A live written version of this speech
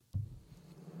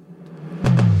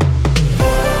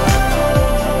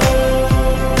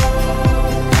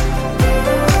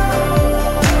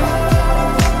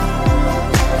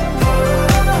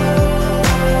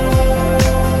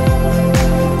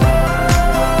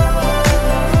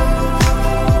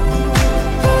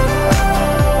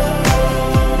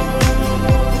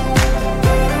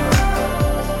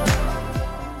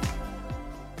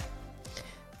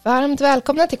varmt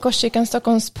välkomna till Korskyrkan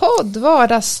Stockholms podd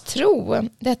Vardagstro.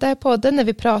 Detta är podden där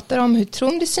vi pratar om hur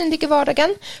tron blir synlig i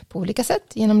vardagen på olika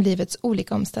sätt genom livets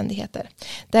olika omständigheter.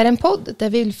 Det är en podd där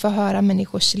vi vill få höra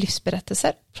människors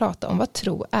livsberättelser, prata om vad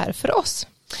tro är för oss.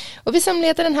 Och vi som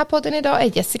leder den här podden idag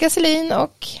är Jessica Selin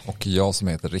och jag som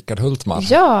heter Rickard Hultman.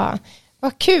 Ja,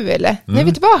 vad kul. Nu är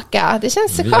vi tillbaka. Det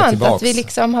känns så skönt att vi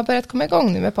liksom har börjat komma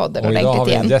igång nu med podden. Och idag har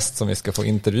vi en gäst som vi ska få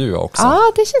intervjua också. Ja,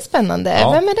 det känns spännande.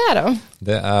 Ja. Vem är det då?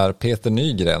 Det är Peter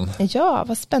Nygren. Ja,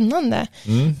 vad spännande.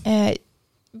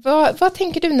 Vad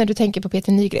tänker du när du tänker på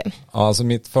Peter Nygren? Ja, alltså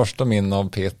mitt första minne av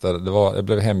Peter, det var jag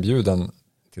blev hembjuden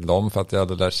till dem för att jag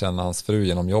hade lärt känna hans fru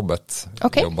genom jobbet.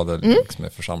 Okay. Jag jobbade liksom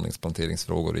med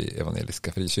församlingsplanteringsfrågor i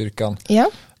Evangeliska Frikyrkan. Ja.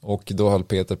 Och då höll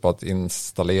Peter på att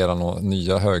installera några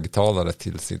nya högtalare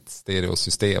till sitt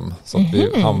stereosystem. Så att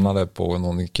vi hamnade på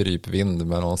någon krypvind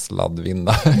med någon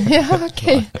sladdvinda. Ja,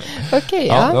 okej. Okay,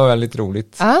 ja, det var väldigt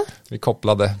roligt. Ja. Vi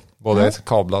kopplade både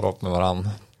kablar upp med varann.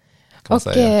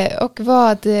 Och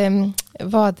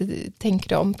vad tänker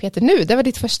du om Peter nu? Det var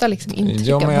ditt första liksom, intryck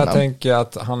av honom. Jag tänker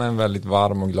att han är en väldigt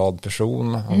varm och glad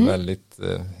person. Han är väldigt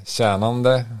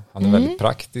tjänande. Han är väldigt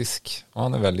praktisk. Och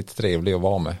han är väldigt trevlig att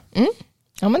vara med.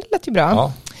 Ja, men det lät ju bra.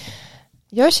 Ja.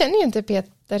 Jag känner ju inte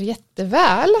Peter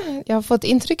jätteväl. Jag har fått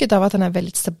intrycket av att han är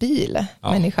väldigt stabil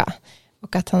människa.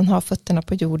 Och att han har fötterna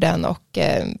på jorden och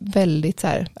väldigt så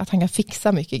här, att han kan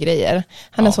fixa mycket grejer.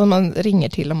 Han är som man ringer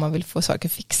till om man vill få saker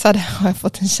fixade, har jag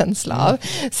fått en känsla av.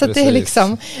 Så det är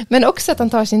liksom, men också att han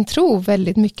tar sin tro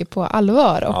väldigt mycket på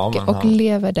allvar och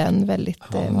lever den väldigt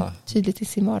tydligt i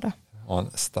sin vardag. Och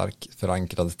en stark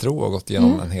förankrad tro och gått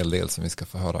igenom en hel del som vi ska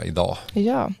få höra idag.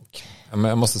 Ja. Men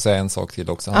jag måste säga en sak till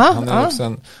också. Han är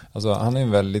också han är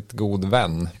en väldigt god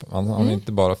vän. Han är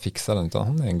inte bara fixaren utan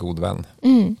han är en god vän.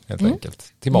 Helt enkelt.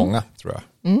 Till många tror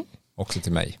jag. Också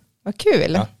till mig. Vad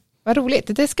kul. Ja. Vad roligt.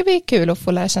 Det ska bli kul att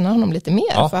få lära känna honom lite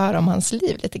mer. Ja. Få höra om hans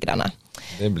liv lite grann.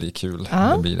 Det blir kul. Ja.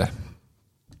 Det blir det.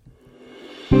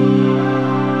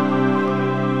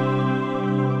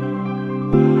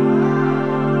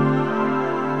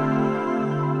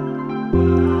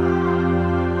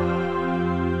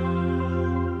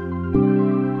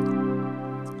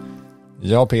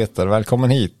 Ja, Peter, välkommen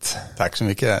hit. Tack så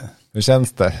mycket. Hur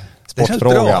känns det?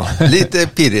 Sportfrågan. Det känns bra. Lite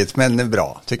pirrigt men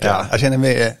bra tycker jag. Jag känner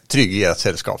mig trygg i ert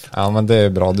sällskap. Ja, men det är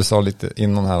bra. Du sa lite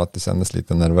innan här att det kändes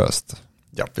lite nervöst.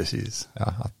 Ja, precis.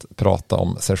 Ja, att prata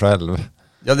om sig själv.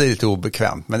 Ja, det är lite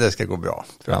obekvämt, men det ska gå bra.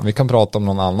 Ja, vi kan prata om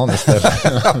någon annan istället.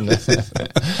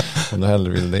 Om du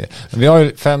hellre vill det. Vi har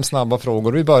ju 5 snabba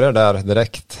frågor. Vi börjar där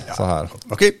direkt så här.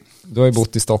 Okej. Du har ju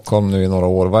bott i Stockholm nu i några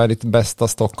år. Vad är ditt bästa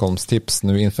Stockholmstips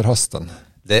nu inför hösten?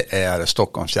 Det är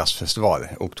Stockholms jazzfestival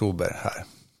i oktober här.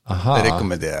 Aha. Det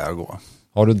rekommenderar jag att gå.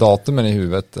 Har du datumen i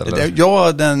huvudet? Eller?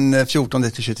 Ja, den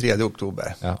 14-23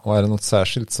 oktober. Ja, och är det något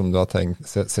särskilt som du har tänkt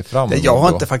se fram emot? Jag har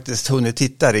inte faktiskt hunnit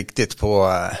titta riktigt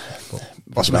på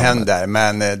vad som händer,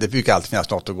 men det brukar alltid finnas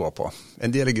något att gå på.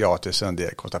 En del är gratis och en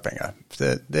del kostar pengar.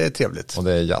 Det är trevligt. Och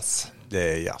det är jazz?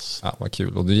 Det är jazz. Ja, vad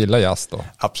kul. Och du gillar jazz då?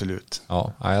 Absolut.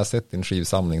 Ja, jag har sett din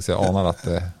skivsamling så jag anar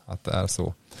att det är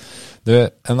så. Du,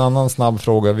 en annan snabb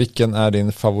fråga. Vilken är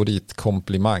din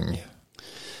favoritkomplimang?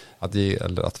 Att ge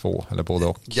eller att få, eller både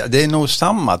och? Ja, det är nog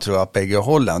samma tror jag, bägge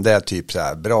hållen. Det är typ så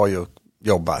här, bra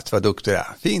jobbat, vad duktig du är.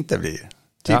 Fint det blir.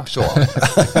 Typ så.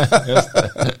 Just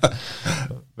det.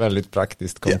 Väldigt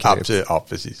praktiskt, konkret. Ja, absolut. Ja,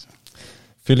 precis.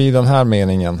 Fyll i den här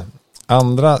meningen.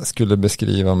 Andra skulle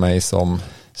beskriva mig som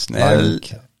snäll,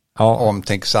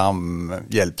 omtänksam,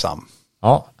 hjälpsam.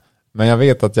 Ja, men jag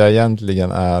vet att jag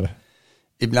egentligen är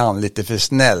ibland lite för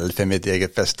snäll för mitt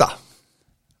eget bästa.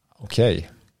 Okej.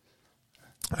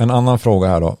 En annan fråga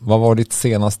här då. Vad var ditt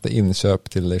senaste inköp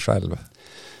till dig själv?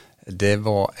 Det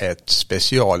var ett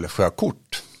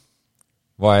specialsjökort.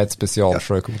 Vad är ett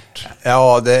specialsjökort?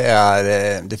 Ja,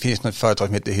 det finns något företag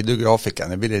som heter Hydrografika.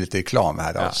 Det blir lite reklam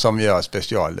här då, som gör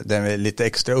special. Den är lite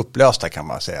extra upplösta kan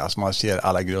man säga. Så man ser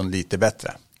alla grund lite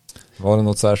bättre. Var det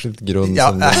något särskilt grund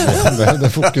som du behövde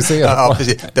fokusera på? Ja,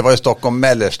 precis. Det var ju Stockholm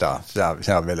Mellersta som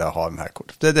jag ville ha den här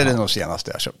kortet. Det är nog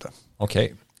senaste jag köpte.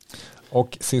 Okej.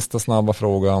 Och sista snabba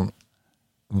frågan.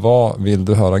 Vad vill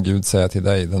du höra Gud säga till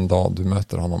dig den dag du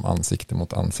möter honom ansikte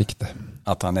mot ansikte?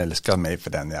 Att han älskar mig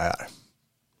för den jag är.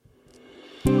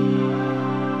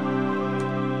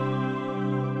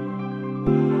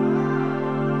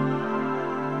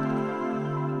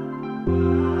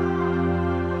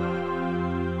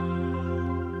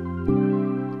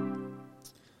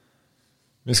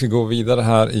 Vi ska gå vidare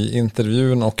här i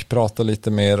intervjun och prata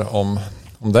lite mer om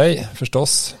dig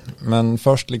förstås. Men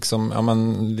först liksom,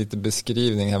 lite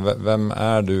beskrivning här. Vem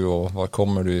är du och var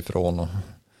kommer du ifrån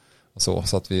och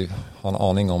så att vi har en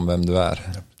aning om vem du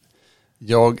är.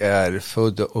 Jag är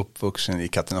född och uppvuxen i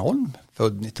Katrineholm,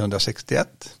 född 1961.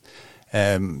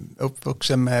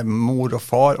 Uppvuxen med mor och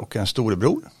far och en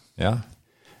storebror. Ja.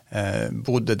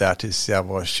 Bodde där tills jag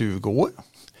var 20 år.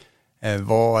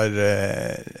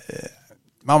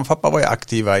 Mamma och pappa var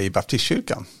aktiva i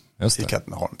baptistkyrkan i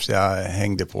Katrineholm. Så jag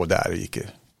hängde på där och gick i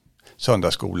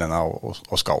söndagsskolorna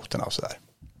och scouterna och sådär.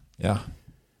 Ja.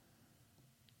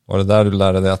 Var det där du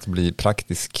lärde dig att bli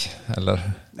praktisk?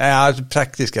 Eller? Nej,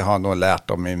 praktiska har jag nog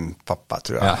lärt av min pappa,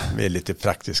 tror jag. Ja. Vi är lite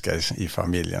praktiska i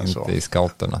familjen. Inte så. I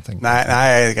scouterna?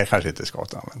 Nej, kanske inte i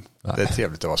scouterna, men nej. Det är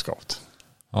trevligt att vara scout.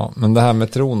 Ja, men det här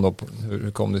med tron då,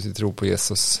 hur kom du till tro på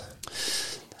Jesus?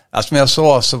 Alltså, som jag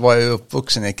sa så var jag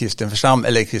uppvuxen i en kristen församling,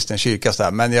 eller kristen kyrka så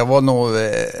där, men jag var nog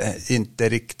inte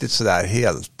riktigt så där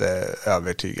helt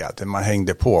övertygad. Man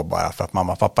hängde på bara för att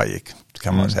mamma och pappa gick,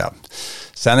 kan man säga.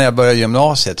 Sen när jag började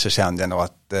gymnasiet så kände jag nog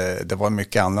att det var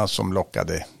mycket annat som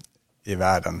lockade i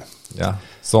världen. Ja,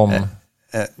 som?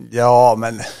 Ja,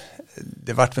 men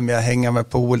det vart för mig att hänga med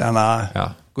polarna,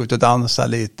 gå ut och dansa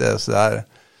lite och sådär.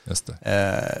 Just det.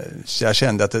 Så jag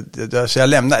kände att så jag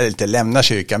lämnade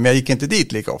kyrkan, men jag gick inte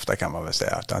dit lika ofta, kan man väl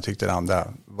säga, utan jag tyckte det andra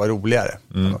var roligare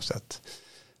på något sätt.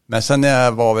 Men sen när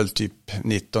jag var väl typ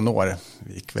 19 år,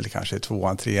 gick väl kanske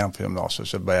 2:an, 3:an på gymnasiet,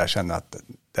 så började jag känna att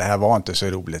det här var inte så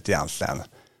roligt egentligen.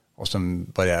 Och så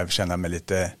började jag känna mig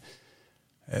lite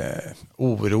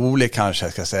orolig, kanske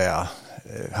jag ska säga.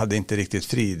 Hade inte riktigt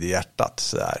frid i hjärtat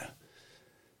sådär.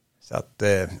 Så att,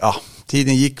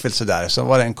 tiden gick väl sådär. Så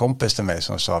var det en kompis till mig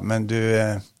som sa, men du,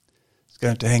 ska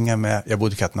du inte hänga med, jag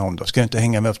bodde i Katrineholm då, ska du inte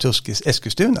hänga med upp till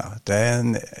Eskilstuna? Det är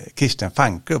en kristen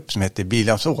fankgrupp som heter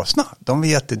Bilans Åsna. De är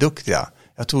jätteduktiga.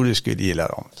 Jag tror du skulle gilla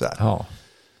dem. Sådär. Ja.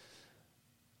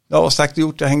 Ja, och sagt och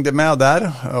gjort, jag hängde med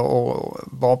där och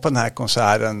var på den här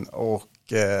konserten,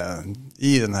 och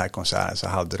i den här konserten så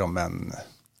hade de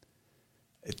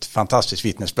ett fantastiskt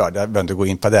vittnesbörd. Jag behöver inte gå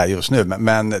in på det just nu,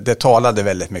 men det talade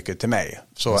väldigt mycket till mig.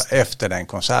 Så efter den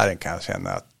konserten kan jag känna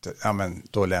att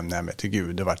då lämnar jag mig till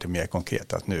Gud. Det var det mer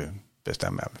konkret att nu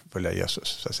bestämmer jag mig för att följa Jesus,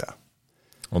 så att säga.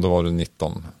 Och då var du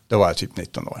 19? Då var jag typ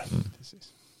 19 år. Precis.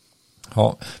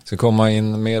 Ja, ska komma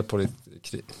in mer på ditt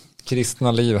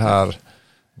kristna liv här.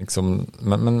 Liksom,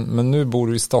 men nu bor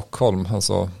du i Stockholm.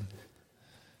 Alltså,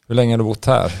 hur länge har du bott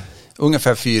här?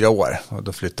 Ungefär 4 år, och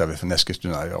då flyttade vi från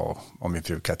Eskilstuna, jag och min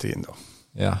fru Katrin då.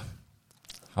 Ja,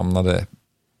 hamnade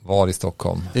var i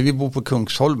Stockholm? Vi bor på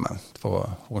Kungsholmen på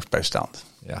Hornsbergsstrand.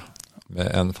 Ja, med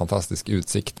en fantastisk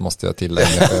utsikt måste jag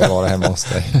tillägga för att vara hemma hos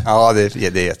dig. Ja, det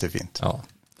är jättefint. Ja.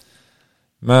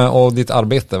 Och ditt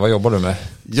arbete, vad jobbar du med?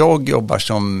 Jag jobbar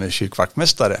som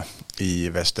kyrkvaktmästare i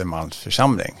Västermalms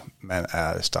församling, men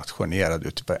är stationerad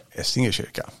ute på Essinge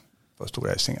kyrka, på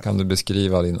Stora Essinge. Kan du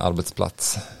beskriva din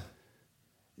arbetsplats?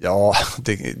 Ja,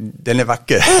 den är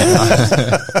vacker.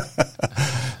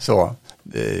 Så,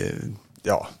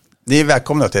 ja. Ni är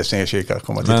välkomna till Essinge kyrka att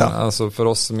komma och titta. Men alltså för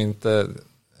oss som inte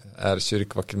är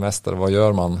kyrkvaktmästare, vad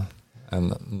gör man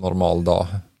en normal dag?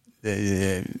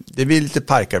 Det blir lite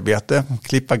parkarbete,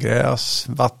 klippa gräs,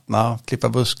 vattna, klippa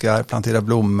buskar, plantera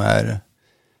blommor,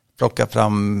 plocka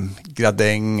fram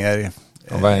gradänger.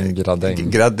 Och vad är en gradäng?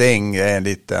 Gradäng är en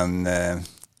liten,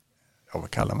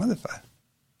 vad kallar man det för?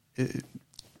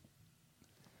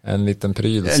 En liten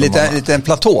pryl. En liten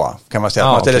platå kan man säga,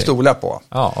 att man ställer stolar på.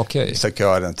 Ja, okej. Så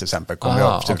kören till exempel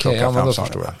kommer upp till plocka fram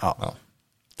sådana. Ja.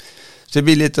 Så det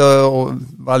blir lite och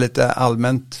vara lite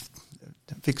allmänt,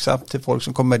 fixa till folk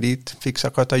som kommer dit,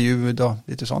 sköta ljud och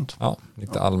lite sånt. Ja,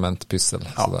 lite allmänt pyssel.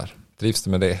 Sådär. Trivs du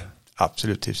med det?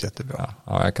 Absolut, trivs jättebra.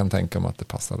 Ja, jag kan tänka mig att det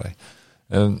passar dig.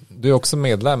 Du är också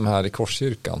medlem här i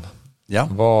Korskyrkan. Ja.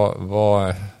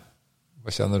 Vad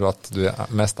känner du att du är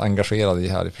mest engagerad i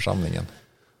här i församlingen?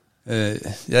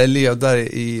 Jag är ledare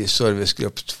i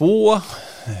servicegrupp 2,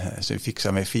 så vi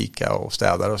fixar med fika och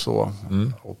städar och så.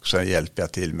 Och så hjälper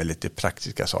jag till med lite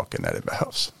praktiska saker när det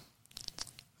behövs.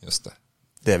 Just det.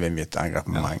 Det är väl mitt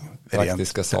engagemang.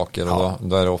 Praktiska saker, och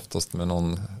då är det oftast med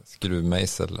någon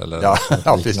skruvmejsel eller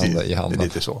liknande i handen. Det är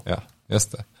lite så. Ja,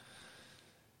 just det.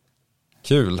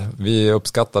 Kul, vi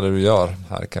uppskattar det du gör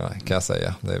här kan jag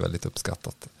säga. Det är väldigt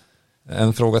uppskattat.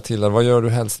 En fråga till är, vad gör du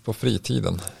helst på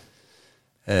fritiden?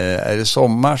 Är det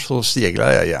sommar så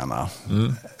seglar jag gärna.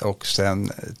 Och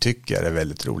sen tycker jag det är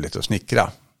väldigt roligt att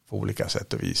snickra på olika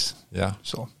sätt och vis. Ja.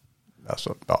 Så,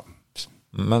 alltså, ja.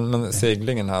 Men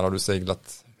seglingen här, har du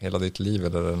seglat hela ditt liv?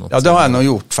 Eller är det något? Ja, det har jag nog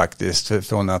gjort faktiskt.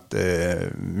 Från att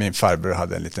min farbror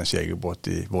hade en liten segelbåt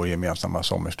i vår gemensamma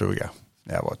sommarstuga.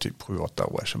 När jag var typ 7-8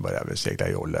 år så började jag väl segla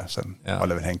i jolle. Sen har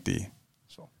det väl hängt i.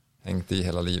 Så. Hängt i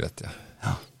hela livet, ja.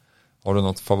 Har du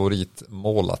något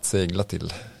favoritmål att segla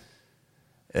till?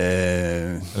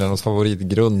 Eller något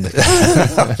favoritgrund?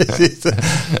 Precis.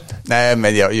 Nej,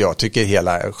 men jag tycker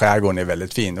hela skärgården är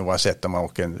väldigt fin. Oavsett om man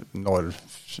åker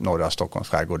norra Stockholms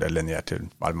skärgård eller ner till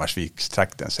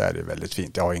Valdemarsvikstrakten så är det väldigt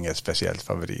fint. Jag har inget speciellt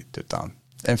favorit utan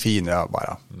en fin ö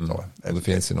bara. Så, och det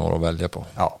finns ju några att välja på.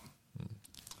 Ja.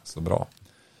 Så bra.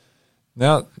 När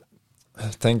jag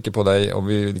tänker på dig och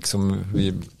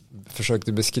vi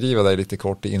försökte beskriva dig lite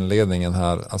kort i inledningen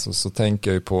här. Alltså, så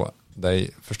tänker jag ju på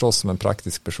dig förstås som en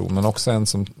praktisk person men också en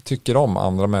som tycker om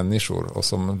andra människor och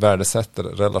som värdesätter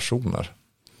relationer.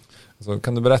 Alltså,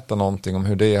 kan du berätta någonting om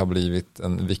hur det har blivit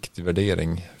en viktig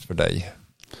värdering för dig?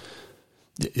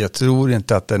 Jag tror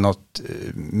inte att det är något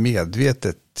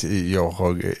medvetet jag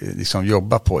har liksom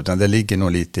jobbat på utan det ligger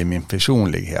nog lite i min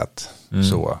personlighet.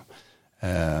 Så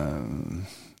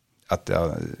att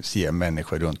jag ser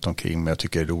människor runt omkring mig och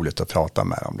tycker det är roligt att prata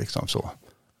med dem liksom så.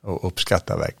 Och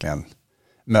uppskattar verkligen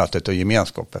mötet och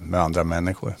gemenskapen med andra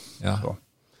människor. Ja.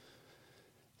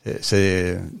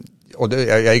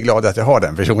 Jag är glad att jag har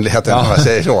den personligheten om jag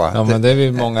säger så. Ja, men det är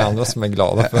vi många andra som är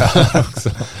glada för också,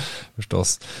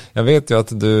 förstås. Jag vet ju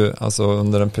att du alltså,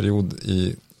 under en period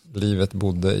i livet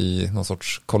bodde i någon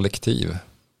sorts kollektiv.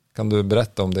 Kan du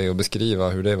berätta om det och beskriva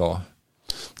hur det var?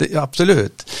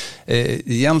 Absolut.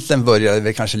 Egentligen började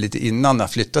vi kanske lite innan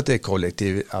jag flyttade till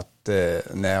kollektiv att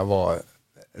när jag var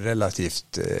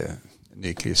relativt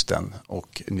nykristen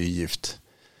och nygift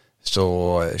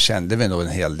så kände vi nog en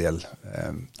hel del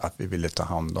att vi ville ta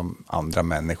hand om andra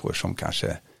människor som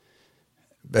kanske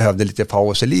behövde lite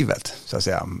paus i livet så att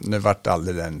säga. Nu vart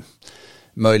aldrig den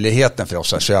möjligheten för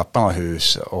oss att köpa något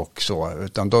hus och så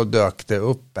utan då dök det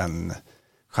upp en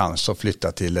chans att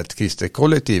flytta till ett kristet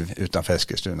kollektiv utanför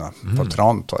Eskilstuna på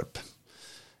Trantorp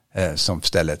som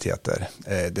stället heter.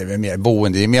 Det är väl mer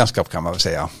boendegemenskap kan man väl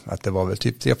säga. Att det var väl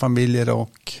typ 3 familjer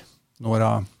och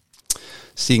några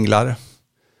singlar.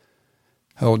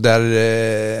 Och där...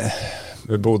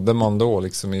 Hur bodde man då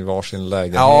liksom i varsin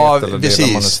lägenhet? Ja, eller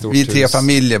precis. Man vi 3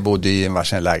 familjer bodde i en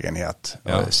varsin lägenhet.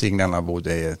 Ja. Singlarna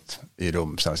bodde i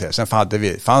rum. Så att säga. Sen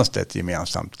fanns det ett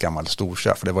gemensamt gammalt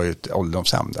storkök. För det var ju ett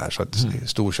ålderdomshem där. Så att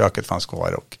storköket fanns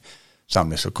kvar och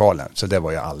samlingslokalen. Så det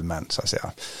var ju allmänt så att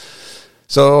säga.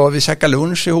 Så vi käkade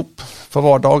lunch ihop på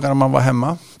vardagar när man var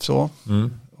hemma. Så.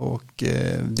 Och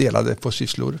delade på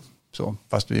sysslor. Så.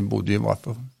 Fast vi bodde ju var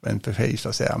på en för sig så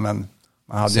att säga. Men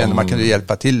man kunde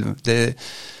hjälpa till.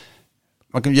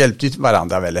 Man kunde hjälpa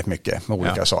varandra väldigt mycket med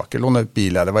olika saker. Låna ut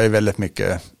bilar. Det var ju väldigt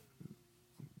mycket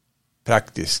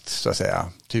praktiskt så att säga.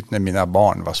 Typ när mina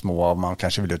barn var små och man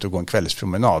kanske ville ut och gå en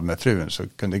kvällspromenad med frun så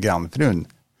kunde grannfrun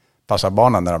passa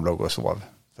barnen när de låg och sov.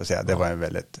 Så att säga. Det var en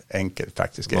väldigt enkel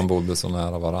praktisk grej. Man bodde så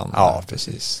nära varandra. Ja,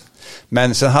 precis.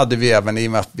 Men sen hade vi även, i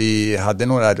och med att vi hade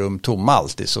några rum tomma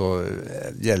alltid så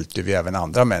hjälpte vi även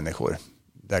andra människor.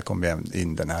 Där kom vi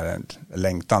in den här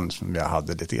längtan som jag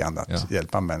hade lite grann att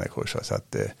hjälpa människor. Så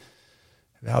att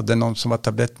vi hade någon som var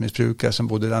tablettmissbrukare som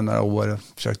bodde där några år och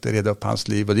försökte reda upp hans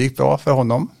liv. Och det gick bra för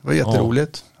honom. Det var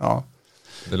jätteroligt. Ja.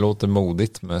 Det låter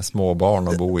modigt med små barn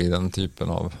och bo i den typen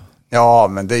av... Ja,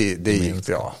 men det gick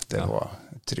bra. Det var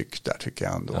tryggt där tycker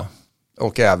jag ändå. Ja.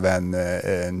 Och även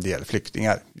en del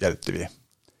flyktingar hjälpte vi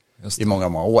i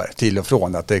många år. Till och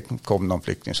från att det kom någon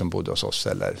flykting som bodde hos oss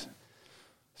eller...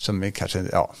 Som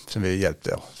vi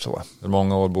hjälpte. Så. Hur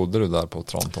många år bodde du där på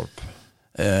Trantorp?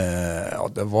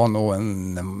 Det var nog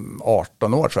en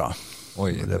 18 år tror jag.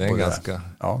 Oj, det är ganska...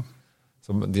 Ja.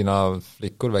 Så dina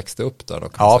flickor växte upp där då?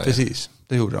 Ja, precis.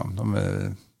 Det gjorde de. De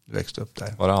växte upp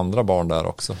där. Var det andra barn där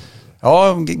också?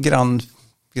 Ja,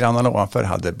 grannarna ovanför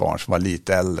hade barn som var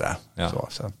lite äldre. Ja.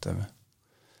 Så att,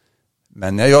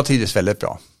 men jag trivdes väldigt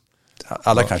bra.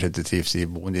 Alla kanske inte trivs i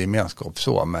boendegemenskap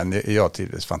så, men jag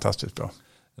trivdes fantastiskt bra.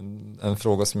 En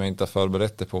fråga som jag inte har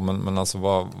förberett dig på, men alltså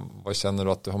vad känner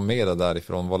du att du har med dig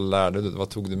därifrån? Vad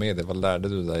tog du med dig? Vad lärde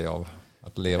du dig av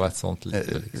att leva ett sånt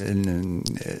liv? Liksom?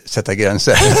 Sätta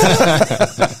gränser.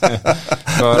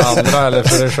 För andra eller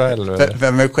för dig själv?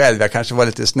 För mig själv, jag kanske var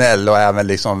lite snäll och även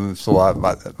liksom så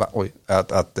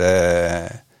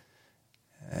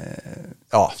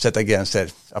sätta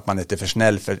gränser, att man inte är för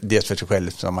snäll dels för sig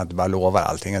själv som man inte bara lovar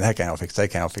allting. Det här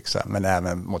kan jag fixa, men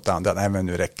även mot andra. Nej, men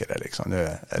nu räcker det liksom.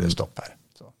 Nu är det stopp här.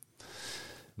 Så.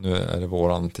 Nu är det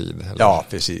våran tid. Eller? Ja,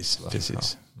 precis. Ja.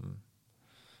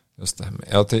 Just det.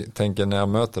 Jag tänker när jag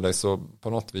möter dig så på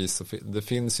något vis så det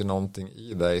finns ju någonting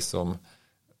i dig som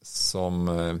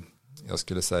jag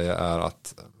skulle säga är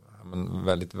att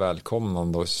väldigt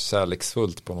välkomnande och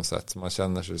kärleksfullt på något sätt. Så man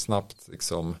känner sig snabbt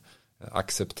liksom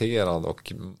accepterad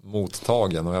och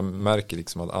mottagen, och jag märker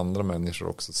liksom att andra människor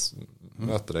också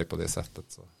möter dig på det sättet.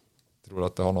 Så jag tror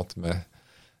att det har något med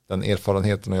den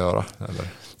erfarenheten att göra? Eller?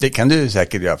 Det kan du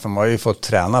säkert göra, för man har ju fått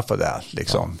träna på det.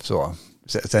 Liksom, så.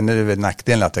 Sen är det väl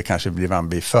nackdelen att det kanske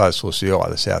blir för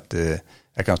social. Så att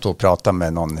jag kan stå och prata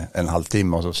med någon en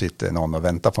halvtimme och så sitter någon och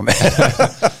väntar på mig.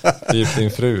 Typ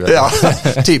din fru? Eller? Ja,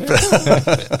 typ.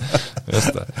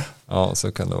 Just det. Ja,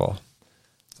 så kan det vara.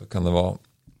 Så kan det vara.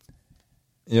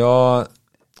 Jag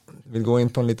vill gå in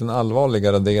på en liten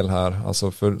allvarligare del här.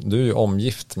 Alltså för du är ju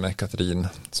omgift med Katrin,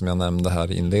 som jag nämnde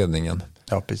här i inledningen.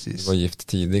 Ja, precis. Du var gift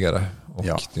tidigare och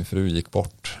din fru gick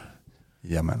bort.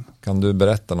 Jamen. Kan du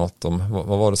berätta något om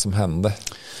vad var det som hände?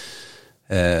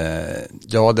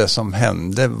 Ja, det som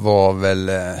hände var väl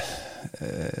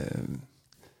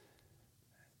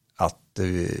att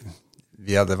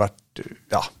vi hade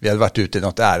varit ute i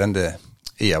något ärende,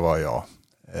 Eva och jag.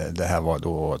 Det här var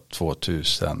då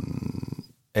 2001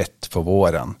 på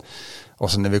våren.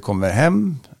 Och så när vi kommer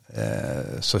hem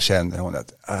så känner hon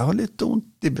att jag har lite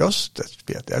ont i bröstet,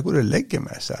 Peter. Jag går och lägger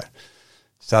mig så här.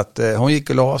 Så att hon gick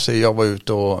och la sig. Jag var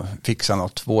ute och fixade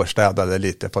något, vårstädade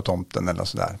lite på tomten eller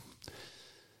sådär.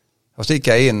 Och så gick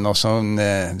jag in och så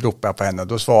ropade jag på henne och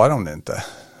då svarade hon inte.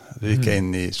 Då gick jag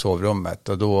in i sovrummet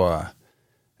och då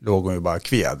låg hon ju bara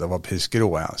kved och var precis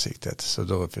grå i ansiktet. Så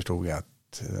då förstod jag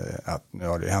att nu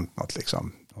har det hänt något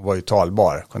liksom. Hon var ju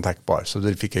talbar, kontaktbar, så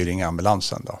då fick jag ju ringa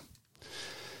ambulansen då.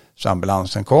 Så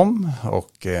ambulansen kom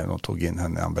och de tog in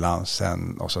henne i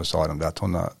ambulansen och så sa de det att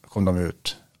kom de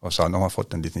ut och sa att de har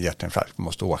fått en liten hjärtinfarkt, du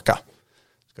måste åka.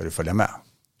 Ska du följa med?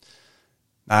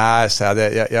 Nej, så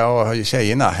jag har ju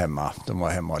tjejerna hemma. De var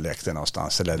hemma och lekte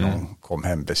någonstans. Eller de kom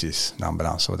hem precis när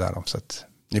ambulansen var där. Så att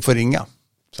ni får ringa.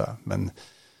 Så, men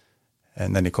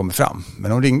när ni kommer fram.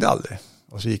 Men de ringde aldrig.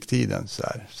 Och så gick tiden så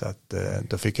här. Så att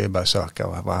då fick jag ju bara söka.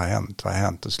 Vad har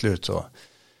hänt? Och slut så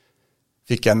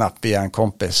fick jag napp via en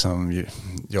kompis som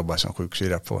jobbar som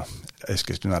sjuksyra på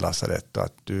Eskilstuna lasarett. Och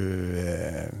att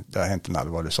det har hänt en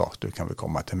allvarlig sak. Du kan väl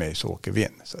komma till mig så åker vi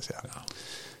in. Så att säga. Ja.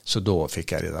 Så då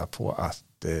fick jag reda på att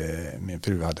min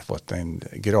fru hade fått en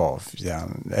grav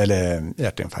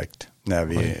hjärtinfarkt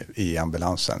i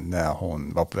ambulansen när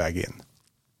hon var på väg in.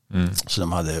 Så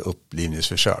de hade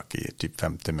upplivningsförsök i typ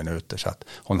 50 minuter så att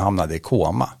hon hamnade i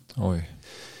koma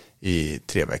i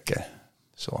 3 veckor.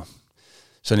 Så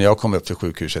när jag kom upp till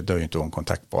sjukhuset då är inte hon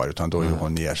kontaktbar utan då är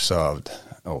hon nersövd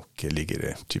och ligger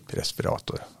i typ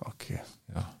respirator och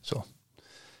så.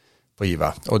 På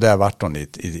IVA. Och där vart hon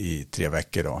i 3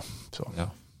 veckor då. Så. Ja.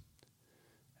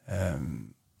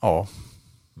 Ja.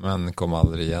 Men kom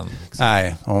aldrig igen. Liksom.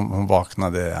 Nej, hon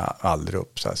vaknade aldrig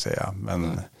upp så att säga.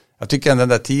 Men jag tycker att den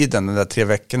där tiden, de där 3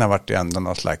 veckorna vart det ändå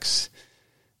någon slags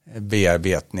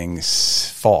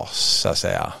bearbetningsfas så att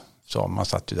säga. Så man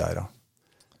satt ju där då.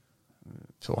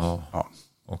 Så, ja.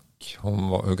 Och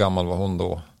hur gammal var hon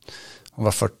då? Hon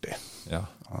var 40. Ja.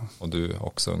 Och du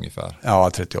också ungefär?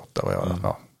 Ja, 38 var jag.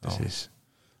 Ja. Precis.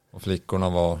 Och flickorna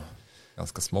var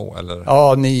ganska små eller?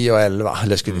 Ja, 9 och 11.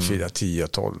 Eller skulle fira 10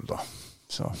 och 12 då.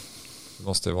 Så. Det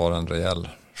måste ju vara en rejäl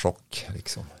chock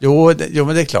liksom. Jo,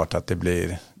 men det är klart att det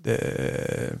blir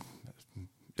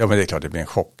men det är klart att det blir en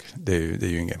chock. Det är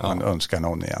ju inget man önskar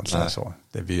någon egentligen. Så.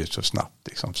 Det blir ju så snabbt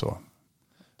liksom så.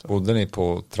 Bodde ni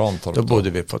på Trantorp? Då bodde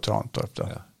vi på Trantorp då.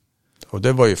 Ja. Och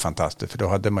det var ju fantastiskt för då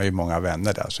hade man ju många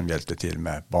vänner där som hjälpte till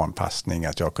med barnpassning.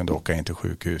 Att jag kunde åka in till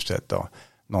sjukhuset och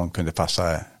någon kunde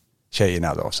passa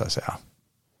tjejerna då så att säga.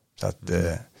 Så att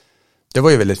det var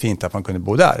ju väldigt fint att man kunde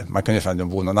bo där. Man kunde ju fan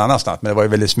bo någon annanstans men det var ju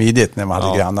väldigt smidigt när man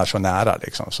hade grannar så nära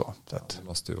liksom så. Så att, det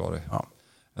måste ju vara det. Ja.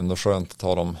 Ändå skönt att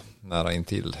ta dem nära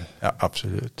intill. Ja,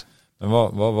 absolut. Men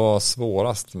vad var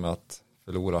svårast med att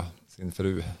förlora sin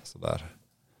fru sådär?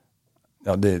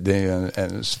 Ja, det är ju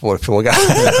en svår fråga.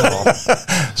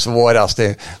 Svårast.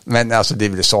 Men alltså det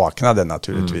blir saknaden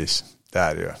naturligtvis. Det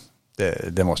är ju.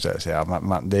 Det måste jag säga.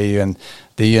 Det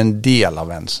är ju en del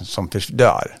av en som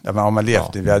dör.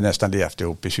 Vi har nästan levt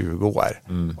ihop i 20 år.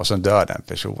 Och så dör den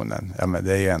personen. Ja, men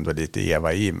det är ju ändå lite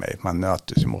Eva i mig. Man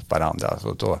nöter sig mot varandra.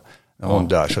 Så då, när hon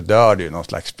dör så dör det ju någon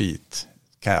slags bit.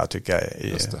 Kan jag tycka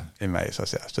i mig. Så att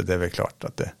säga. Så det är väl klart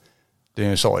att det är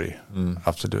en sorg.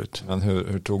 Absolut. Men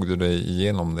hur tog du dig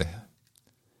igenom det?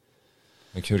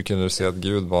 Hur kunde du se att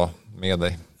Gud var med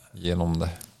dig genom det?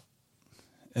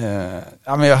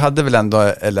 Men jag hade väl ändå,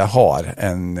 eller har,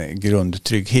 en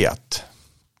grundtrygghet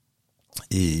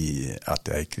i att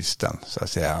jag är kristen så att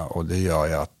säga. Och det gör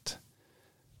ju att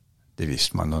det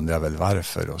visst man undrar väl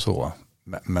varför och så.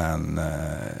 Men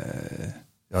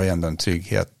jag har ändå en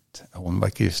trygghet. Hon var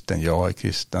kristen, jag är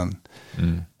kristen.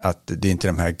 Att det är inte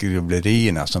de här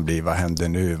grubblerierna som blir vad händer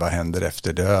nu, vad händer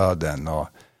efter döden och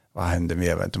vad händer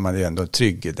med. Man är ändå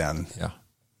trygg i den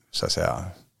så att säga,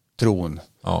 tron.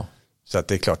 Ja. Så att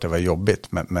det är klart det var jobbigt,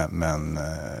 men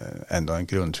ändå en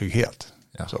grundtrygghet.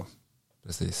 Ja, så.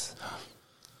 Precis.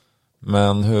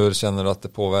 Men hur känner du att det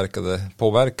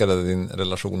påverkade din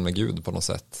relation med Gud på något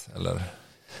sätt? Eller?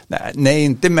 Nej,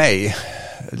 inte mig.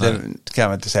 Det kan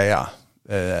jag inte säga.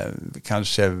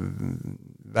 Kanske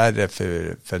värre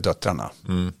för döttrarna.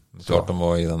 Klart de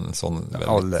var i en sån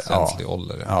väldigt känslig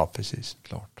ålder. Ja, precis.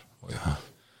 Klart.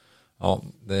 Ja,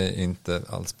 det är inte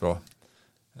alls bra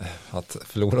att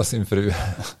förlora sin fru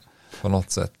på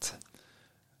något sätt.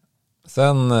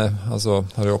 Sen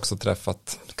har du också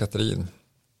träffat Katrin.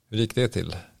 Hur gick det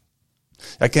till?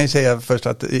 Jag kan ju säga först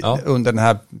att under den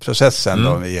här processen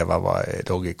då Eva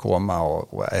låg i koma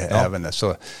och även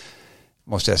så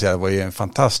måste jag säga att det var ju en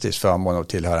fantastisk förmån att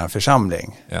tillhöra en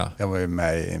församling. Ja. Jag var ju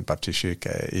med i en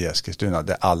baptistkyrka i Eskilstuna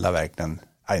där alla verkligen,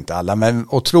 inte alla, men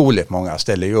otroligt många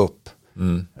ställer ju upp.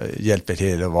 Hjälper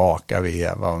till att vaka vid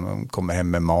Eva och de kommer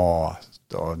hem med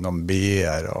mat och de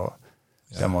ber. Och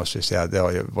så jag måste säga att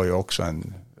det var ju också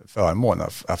en förmån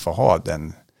att få ha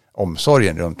den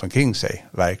omsorgen runt omkring sig,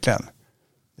 verkligen.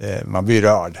 Man blir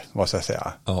rörd, måste jag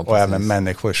säga. Ja, och även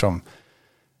människor som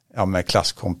med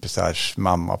klasskompisars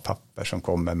mamma och pappa som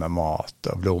kommer med mat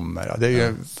och blommor. Det är ju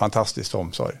en fantastisk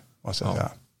omsorg, måste jag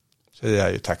säga. Så det är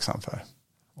jag ju tacksam för.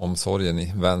 Omsorgen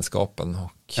i vänskapen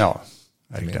och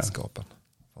gemenskapen.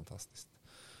 Fantastiskt.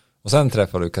 Och sen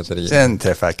träffade du Katrin. Sen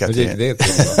träffade jag Katrin. Det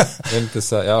är lite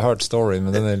så, jag har hört storyn,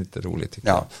 men den är lite rolig tycker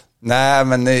jag. Nej,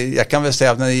 men jag kan väl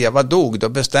säga att när Eva dog, då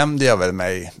bestämde jag väl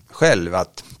mig själv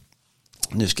att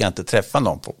nu ska jag inte träffa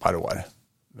någon på ett par år.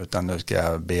 Utan nu ska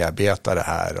jag bearbeta det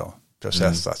här och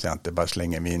processa så jag inte bara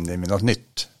slänger mig in i något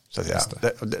nytt. Så att säga.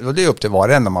 Det är upp till var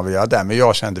och en om man vill göra det. Men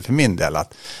jag kände för min del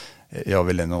att jag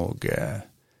ville nog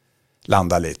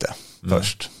landa lite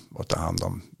först och ta hand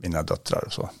om mina döttrar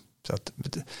och så.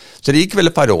 Så det gick väl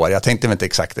ett par år. Jag tänkte väl inte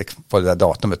exakt på det där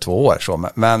datumet 2 år. Så,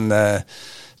 men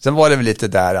sen var det väl lite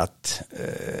där att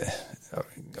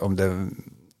om det...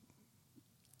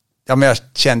 Ja, men jag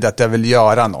kände att jag vill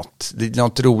göra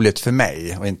något roligt för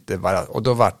mig och inte bara, och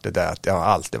då var det där att jag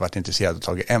alltid varit intresserad av att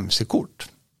ta MC-kort.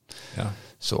 Ja.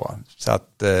 Så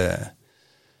att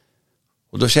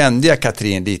och då kände jag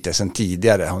Katrin lite sen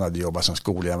tidigare. Hon hade jobbat som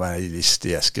skolledare i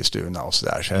Eskilstuna och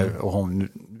sådär. Och hon,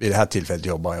 vid det här tillfället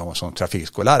jobbade hon som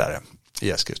trafikskollärare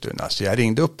i Eskilstuna. Så jag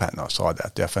ringde upp henne och sa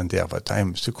att jag funderar på att ta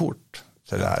MC-kort.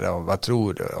 Så där, och vad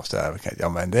tror du? Och så där, ja,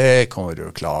 men det kommer du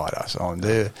att klara. Så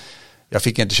jag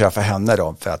fick inte köra för henne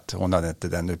då, för att hon hade inte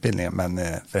den utbildningen, men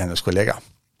för hennes kollega.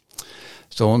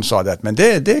 Så hon sa att men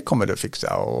det kommer du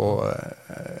fixa. Och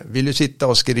vill du sitta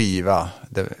och skriva,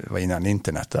 det var innan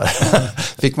internet där,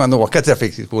 fick man åka till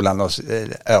trafikskolan och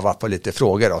öva på lite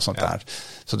frågor och sånt där.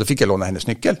 Så då fick jag låna hennes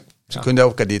nyckel. Så kunde jag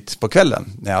åka dit på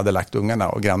kvällen när jag hade lagt ungarna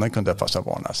och grannen kunde passa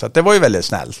på henne. Så att det var ju väldigt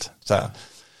snällt.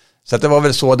 Så att det var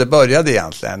väl så det började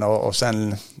egentligen. Och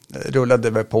sen rullade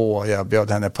vi på. Jag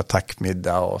bjöd henne på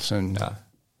tackmiddag och sen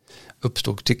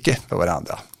uppstod tycke på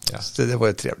varandra. Ja. Så det var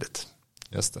ju trevligt.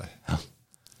 Just det. Ja.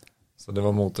 Så det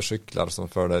var motorcyklar som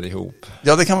förde er ihop?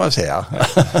 Ja, det kan man säga.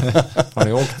 Har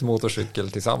ni åkt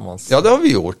motorcykel tillsammans? Ja, det har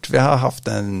vi gjort. Vi har haft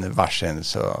en varsin,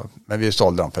 men vi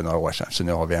sålde dem för några år sedan. Så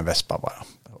nu har vi en Vespa bara.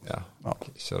 Ja.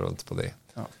 Kör runt på det.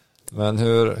 Ja. Men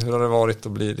hur har det varit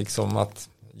att bli liksom att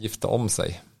gifta om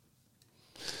sig?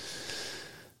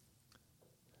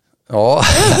 Ja.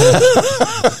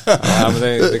 Men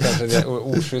det kanske är en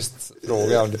oschysst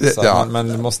fråga. Men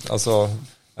det måste, alltså,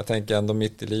 jag tänker ändå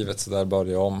mitt i livet så där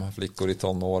börjar om, flickor i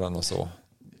tonåren och så.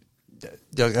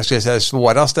 Jag skulle säga det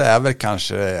svåraste är väl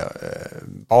kanske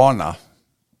barna.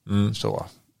 Så.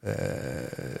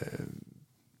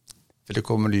 För det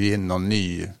kommer ju in någon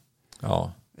ny.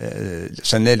 Ja.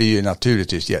 Sen är det ju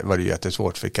naturligtvis var det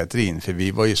jättesvårt för Katrin, för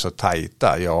vi var ju så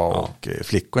tajta, jag och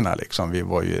flickorna liksom,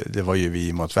 det var ju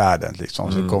vi mot världen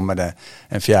liksom. Så kommer det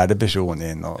en fjärde person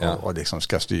in och liksom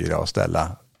ska styra och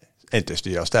ställa, inte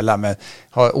styra och ställa, men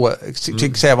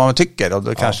säga vad man tycker, och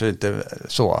då kanske inte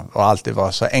så, och alltid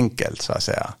var så enkelt så att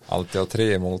säga. Alltid ha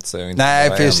 3 emot sig och inte. Nej,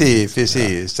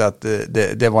 precis. Så att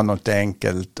det var något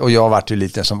enkelt, och jag var ju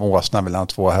lite som åsna mellan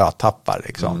 2 hötappar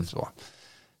liksom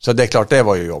så det är klart, det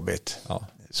var ju jobbigt. Ja.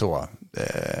 Så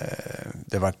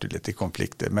det var ju lite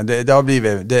konflikter, men det har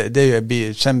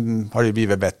blivit sen har det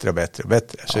blivit bättre och bättre och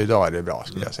bättre. Så idag är det bra,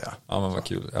 skulle jag säga. Ja, men vad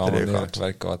kul. Ja, det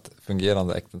verkar vara ett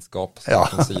fungerande äktenskap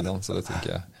från sidan, så det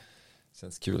tycker jag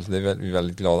känns kul. Vi är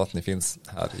väldigt glada att ni finns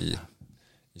här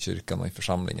i kyrkan och i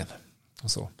församlingen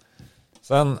och så.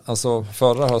 Sen, alltså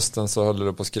förra hösten så höll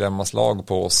du på att skrämma slag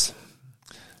på oss.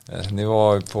 Ni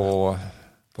var ju på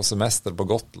semester på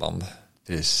Gotland.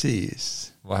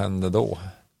 Precis. Vad hände då?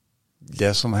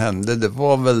 Det som hände, det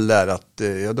var väl där att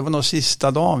det var nog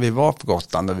sista dagen vi var på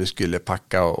Gotland och vi skulle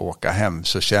packa och åka hem,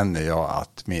 så känner jag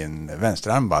att min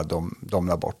vänsterarm bara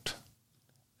domnar bort.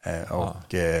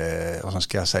 Och så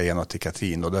ska jag säga något till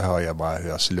Katrin och då hör jag bara hur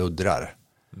jag sluddrar.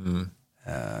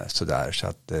 Sådär, så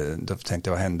att då tänkte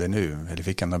jag, vad hände nu? Eller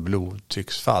fick jag något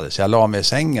blodtrycksfall? Så jag la mig i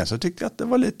sängen, så tyckte jag att det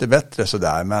var lite bättre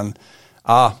sådär. Men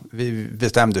vi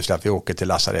bestämde oss att vi åker till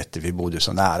lasarettet, vi bodde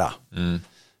så nära.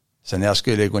 Sen när jag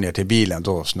skulle gå ner till bilen,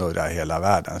 då snurrade hela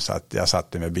världen. Så att jag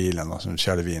satte med bilen och så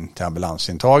körde vi in till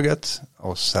ambulansintaget.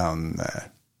 Och sen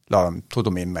tog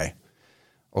de in mig.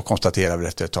 Och konstaterade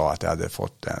efter ett tag att jag hade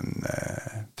fått en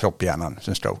propp i hjärnan,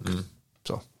 en stroke.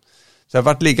 Så jag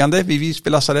varit liggande vid Visby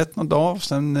lasarett någon dag.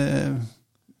 Sen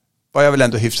var jag väl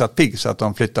ändå hyfsat pigg, så att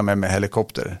de flyttade mig med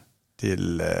helikopter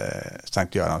till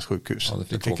Sankt Görans sjukhus. Ja, du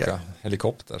fick åka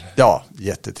helikopter. Ja,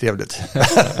 jättetrevligt.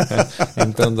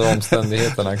 Inte under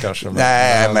omständigheterna kanske.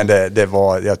 Nej, men det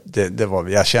var,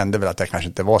 jag kände väl att jag kanske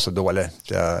inte var så dålig.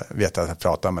 Jag vet att jag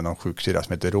pratade med någon sjuksyra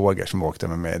som heter Roger som åkte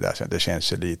med mig där. Så det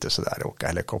känns ju lite sådär att åka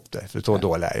helikopter. För så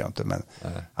dålig är jag inte, men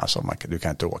alltså, du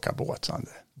kan inte åka båt. Så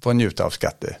du får njuta av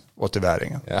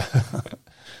skatteåterbäringen. Ja.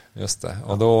 Just det.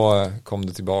 Och då kom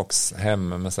du tillbaks hem,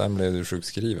 men sen blev du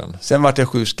sjukskriven. Sen var jag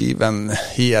sjukskriven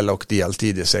hel och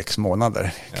deltid i 6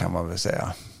 månader kan man väl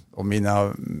säga. Och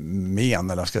mina men,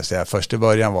 eller ska jag säga, först i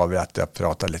början var vi att jag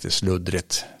pratade lite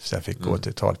sluddrigt. Så jag fick gå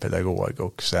till talpedagog.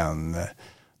 Och sen,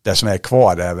 det som är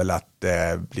kvar är väl att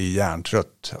det blir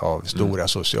hjärntrött av stora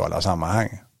sociala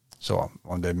sammanhang. Så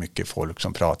om det är mycket folk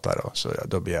som pratar, och så,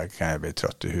 då kan jag bli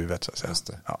trött i huvudet. Så att säga. Just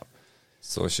det. Ja.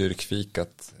 Så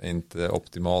kyrkfikat är inte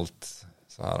optimalt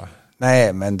så här?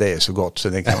 Nej, men det är så gott så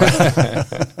det kan vara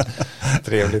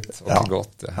trevligt och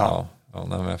gott. Ja, nej,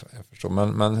 men jag förstår.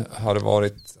 Men har det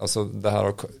varit, alltså det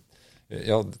här,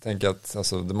 jag tänker att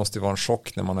alltså, det måste ju vara en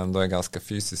chock när man ändå är ganska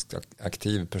fysiskt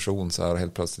aktiv person så här och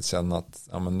helt plötsligt känna att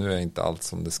men nu är inte allt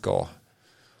som det ska.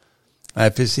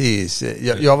 Nej, precis.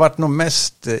 Jag har varit nog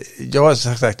mest, jag har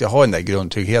sagt, jag har den där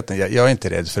grundtryggheten. Jag är inte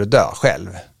rädd för att dö själv.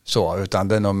 Så, utan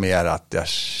det är nog mer att jag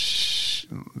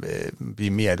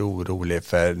blir mer orolig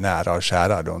för nära och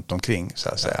kära runt omkring, så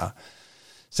att säga.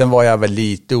 Sen var jag väl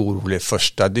lite orolig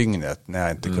första dygnet när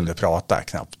jag inte kunde prata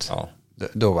knappt. Ja.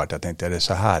 Då var det, jag tänkte, är det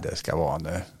så här det ska vara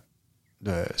nu?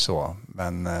 Så,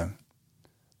 men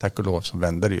tack och lov så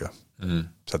vände det ju.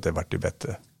 Så att det vart ju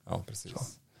bättre. Ja, precis. Så.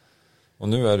 Och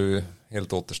nu är du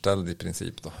helt återställd i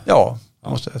princip då? Ja,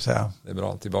 måste jag säga. Det är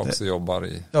bra. Tillbaks och jobbar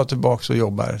i... Ja, tillbaks och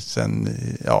jobbar sen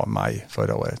maj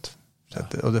förra året. Så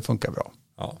och det funkar bra.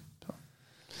 Ja.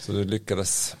 Så du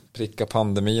lyckades pricka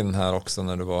pandemin här också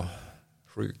när du var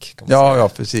sjuk? Kan man säga. Ja,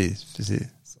 precis.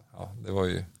 Så, det var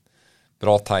ju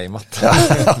bra tajmat. Ja,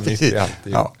 precis.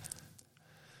 Ja.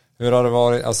 Hur har det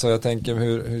varit? Alltså jag tänker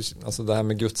hur alltså det här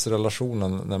med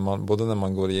gudsrelationen både när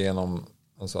man går igenom,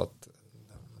 alltså att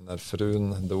när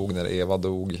frun dog, när Eva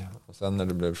dog och sen när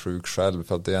du blev sjuk själv,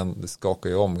 för att det skakar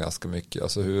ju om ganska mycket.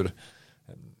 Alltså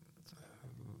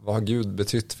vad har Gud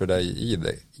betytt för dig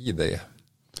i det?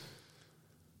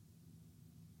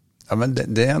 Ja, men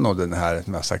det är nog den här,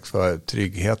 som jag sagt för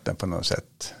tryggheten på något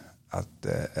sätt. Att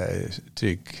är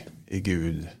trygg i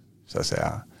Gud, så att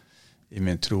säga, i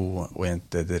min tro och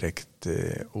inte direkt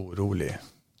orolig.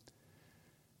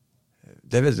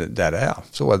 Det är väl där det är.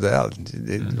 Så det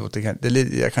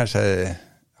är. Jag kanske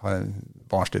har en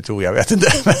barnslig tro, jag vet inte.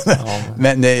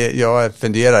 Men nej, jag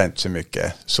funderar inte så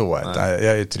mycket så.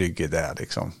 Jag är trygg i det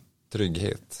liksom.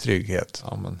 Trygghet.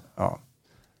 Ja, men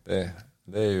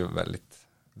det är ju väldigt,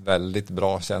 väldigt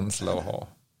bra känsla att ha.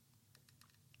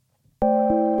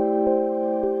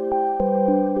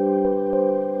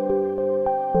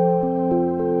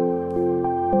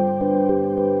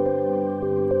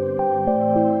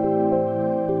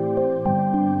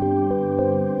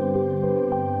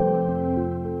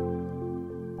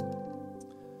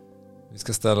 Vi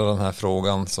ska ställa den här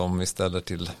frågan som vi ställer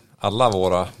till alla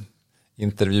våra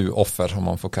intervjuoffer, om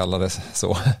man får kalla det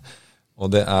så. Och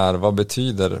det är, vad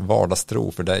betyder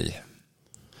vardagstro för dig?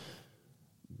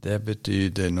 Det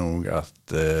betyder nog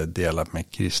att dela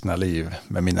med kristna liv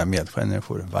med mina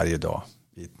medmänniskor varje dag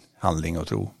i handling och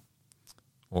tro.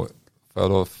 Och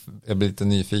jag blir lite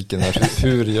nyfiken här.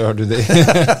 Hur gör du det?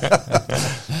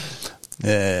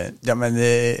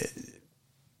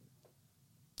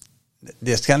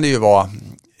 Det kan det ju vara.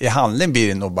 I handling blir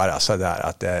det nog bara så där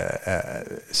att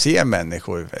se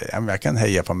människor. Jag kan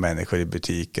heja på människor i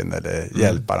butiken eller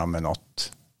hjälpa dem med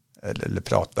något. Eller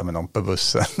prata med någon på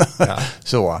bussen. Ja.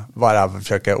 Så, bara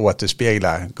försöka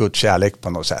återspegla Guds kärlek på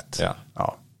något sätt.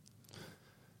 Ja.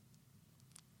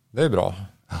 Det är bra.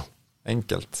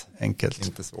 Enkelt.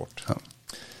 Inte svårt. Ja.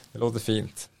 Det låter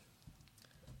fint.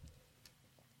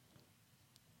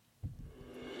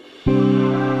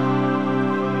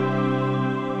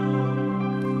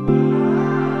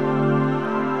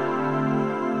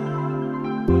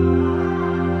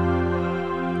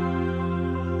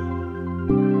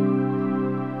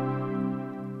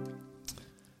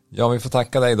 Ja, vi får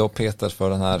tacka dig då Peter för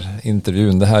den här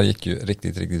intervjun. Det här gick ju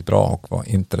riktigt, riktigt bra och var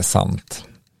intressant.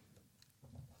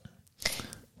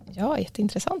 Ja,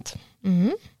 jätteintressant.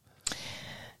 Mm.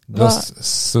 Du har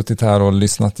suttit här och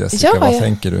lyssnat, Jessica. Vad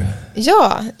tänker du?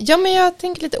 Ja, men jag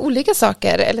tänker lite olika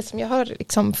saker, eller som jag har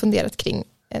liksom funderat kring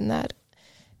när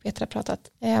Peter har pratat.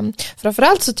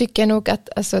 Framförallt så tycker jag nog att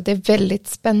alltså, det är väldigt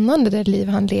spännande det liv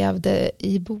han levde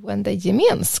i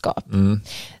boendegemenskap.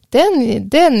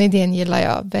 Den idén gillar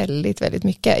jag väldigt, väldigt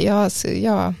mycket. Jag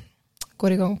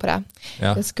går igång på det.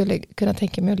 Ja. Jag skulle kunna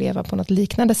tänka mig att leva på något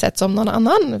liknande sätt som någon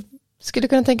annan skulle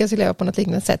kunna tänka sig att leva på något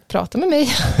liknande sätt. Prata med mig.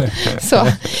 Så.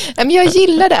 Men jag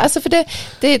gillar det. Alltså för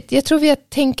jag tror vi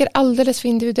tänker alldeles för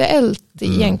individuellt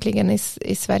egentligen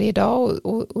i Sverige idag.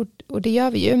 Och det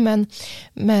gör vi ju.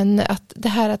 Men att det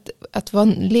här att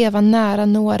leva nära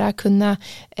några, kunna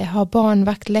ha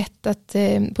barnvakt lätt, att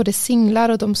både singlar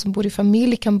och de som bor i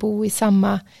familj kan bo i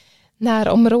samma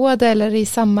närområde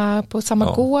eller på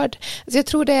samma gård. Alltså jag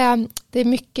tror det är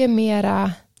mycket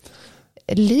mera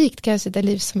likt kanske det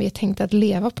liv som vi är tänkt att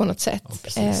leva på något sätt.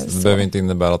 Ja, det behöver inte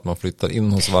innebära att man flyttar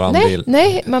in hos varandra.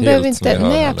 Nej, man behöver inte.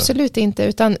 Nej, absolut inte.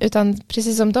 Utan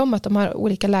precis som de, att de har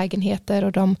olika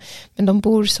lägenheter men de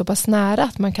bor så pass nära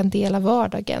att man kan dela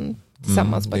vardagen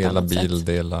tillsammans på ett annat sätt. Dela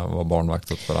bil, vara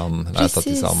barnvakt åt varandra, äta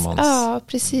tillsammans. Ja,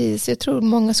 precis. Jag tror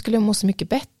många skulle må så mycket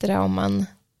bättre om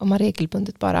man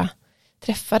regelbundet bara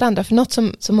träffar andra. För något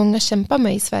som många kämpar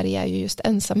med i Sverige är ju just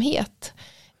ensamhet.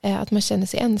 Att man känner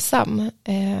sig ensam.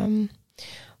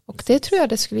 Och det tror jag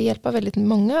det skulle hjälpa väldigt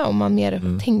många om man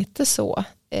mer tänkte så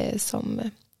som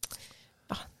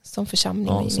församling.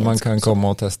 Ja, så man kan komma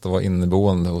och testa att vara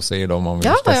inneboende hos er då om man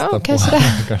vill testa på. Kanske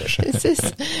det.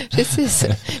 Precis.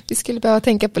 Vi skulle behöva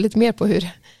tänka lite mer på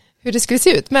hur det skulle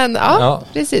se ut. Men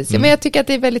precis. Men jag tycker att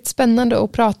det är väldigt spännande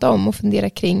att prata om och fundera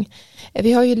kring.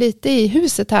 Vi har ju lite i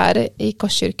huset här i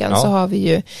Korskyrkan så har vi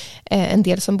ju en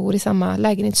del som bor i samma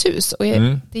lägenhetshus. Och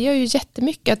det gör ju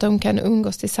jättemycket att de kan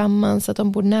umgås tillsammans, att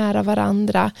de bor nära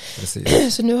varandra.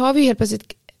 Precis. Så nu har vi helt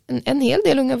plötsligt en hel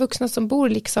del unga vuxna som bor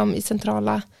liksom i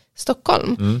centrala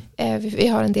Stockholm. Vi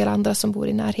har en del andra som bor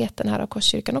i närheten här av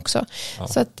Korskyrkan också.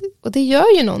 Ja. Och det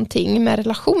gör ju någonting med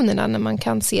relationerna när man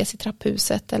kan ses i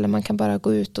trapphuset eller man kan bara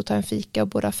gå ut och ta en fika och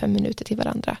bara 5 minuter till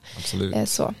varandra. Absolut.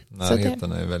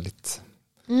 Närheten är väldigt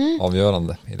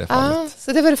avgörande i det fallet. Ja,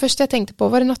 så det var det första jag tänkte på.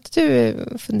 Var det något du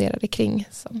funderade kring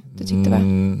som du tyckte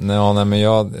var? Men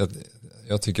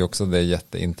jag tycker också det är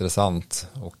jätteintressant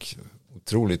och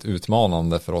otroligt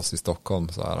utmanande för oss i Stockholm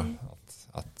så här,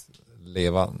 att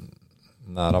leva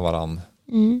nära varann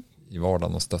i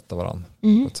vardagen och stötta varann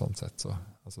på ett sånt sätt. Så,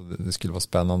 alltså det skulle vara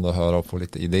spännande att höra och få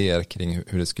lite idéer kring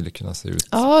hur det skulle kunna se ut.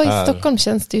 Ja, i Stockholm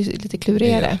känns det ju lite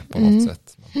klurigare. På något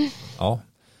sätt. Men,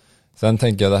 Sen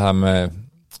tänker jag det här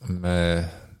med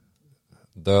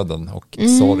döden och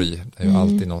sorg är ju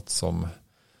alltid något som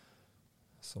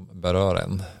berör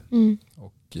en.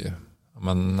 Och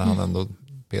men när han ändå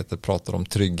Peter pratar om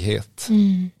trygghet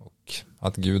och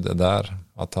att Gud är där,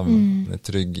 att han är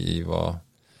trygg i vad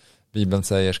Bibeln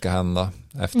säger ska hända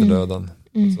efter döden.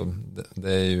 Så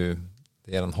det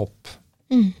är en hopp.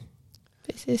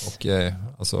 Precis. Och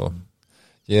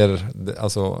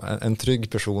en trygg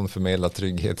person förmedlar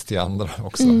trygghet till andra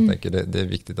också. Jag tänker det är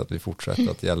viktigt att vi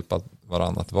fortsätter att hjälpa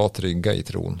varandra att vara trygga i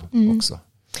tron också.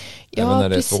 Ja, även när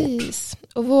det är precis.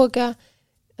 Svårt. Och våga.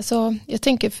 Alltså, jag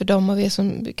tänker för dem av er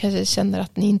som kanske känner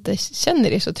att ni inte känner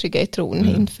er så trygga i tron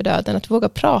inför döden, att våga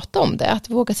prata om det, att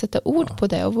våga sätta ord på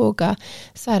det och våga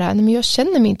så här, men jag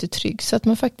känner mig inte trygg, så att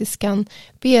man faktiskt kan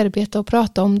bearbeta och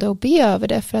prata om det och be över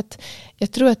det, för att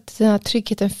jag tror att den här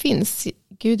tryggheten finns.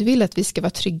 Gud vill att vi ska vara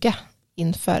trygga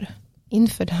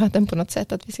inför döden på något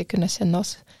sätt, att vi ska kunna känna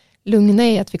oss lugna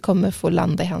i att vi kommer få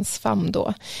landa i hans famn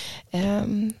då.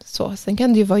 Sen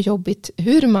kan det ju vara jobbigt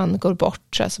hur man går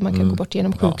bort, alltså man kan gå bort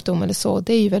genom sjukdom eller så,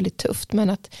 det är ju väldigt tufft, men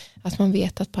att man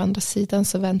vet att på andra sidan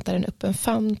så väntar en öppen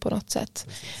famn på något sätt.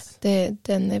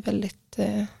 Den är väldigt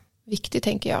viktig,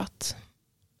 tänker jag,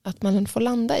 att man får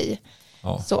landa i.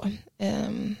 Så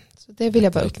det vill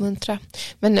jag bara uppmuntra.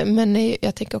 Men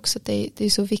jag tänker också att det är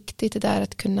så viktigt det där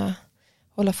att kunna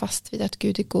hålla fast vid att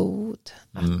Gud är god.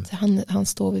 Att han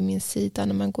står vid min sida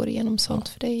när man går igenom sånt.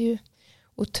 För det är ju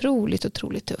otroligt,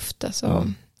 otroligt tufft.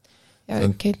 Alltså,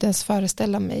 jag kan inte ens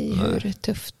föreställa mig hur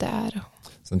tufft det är.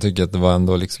 Sen tycker jag att det var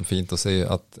ändå liksom fint att se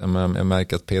att jag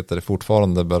märker att Peter är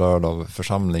fortfarande berörd av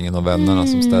församlingen och vännerna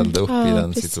som ställde upp i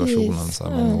den situationen så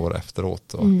här många år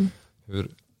efteråt. Och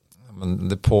men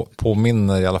det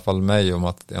påminner i alla fall mig om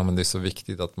att det är så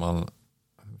viktigt att man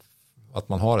att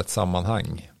man har ett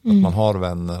sammanhang. Att man har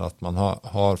vänner, att man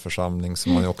har församling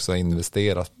som man ju också har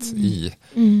investerat i.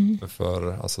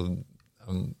 För alltså,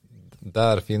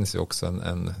 där finns ju också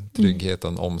en trygghet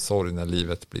och en omsorg när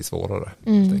livet blir svårare.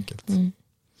 Helt enkelt.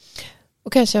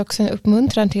 Och kanske också en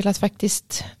uppmuntran till att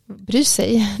faktiskt bry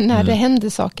sig när det händer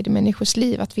saker i människors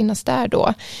liv, att finnas där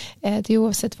då. Det är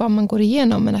oavsett vad man går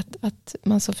igenom, men att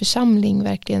man som församling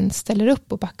verkligen ställer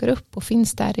upp och backar upp och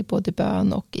finns där i både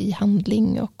bön och i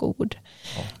handling och ord.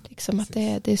 Ja, liksom att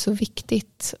det är så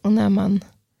viktigt, och när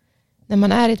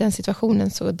man är i den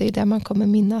situationen, så det är där man kommer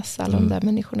minnas alla de där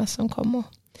människorna som kom och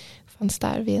fanns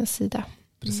där vid en sida.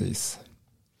 Precis.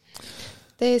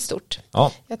 Det är stort.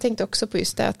 Ja. Jag tänkte också på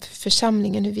just det, att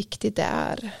församlingen, hur viktigt det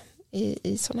är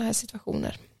i sådana här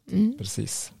situationer.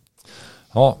 Precis.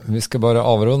 Ja, vi ska börja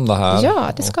avrunda här.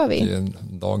 Ja, det ska vi.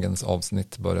 Dagens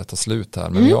avsnitt börjar ta slut här.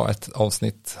 Men vi har ett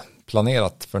avsnitt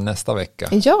planerat för nästa vecka.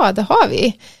 Ja, det har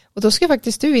vi. Och då ska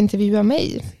faktiskt du intervjua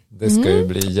mig. Det ska ju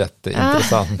bli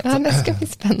jätteintressant. Ja, det ska bli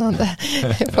spännande.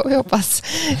 Det får vi hoppas.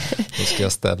 Då ska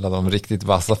jag ställa de riktigt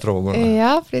vassa frågorna.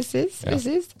 Ja, precis.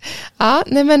 Ja,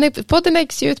 nej, men podden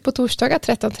läggs ut på torsdagar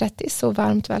 13:30. Så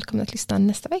varmt välkomna att lyssna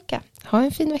nästa vecka. Ha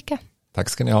en fin vecka. Tack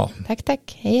ska ni ha.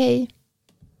 Tack. Hej.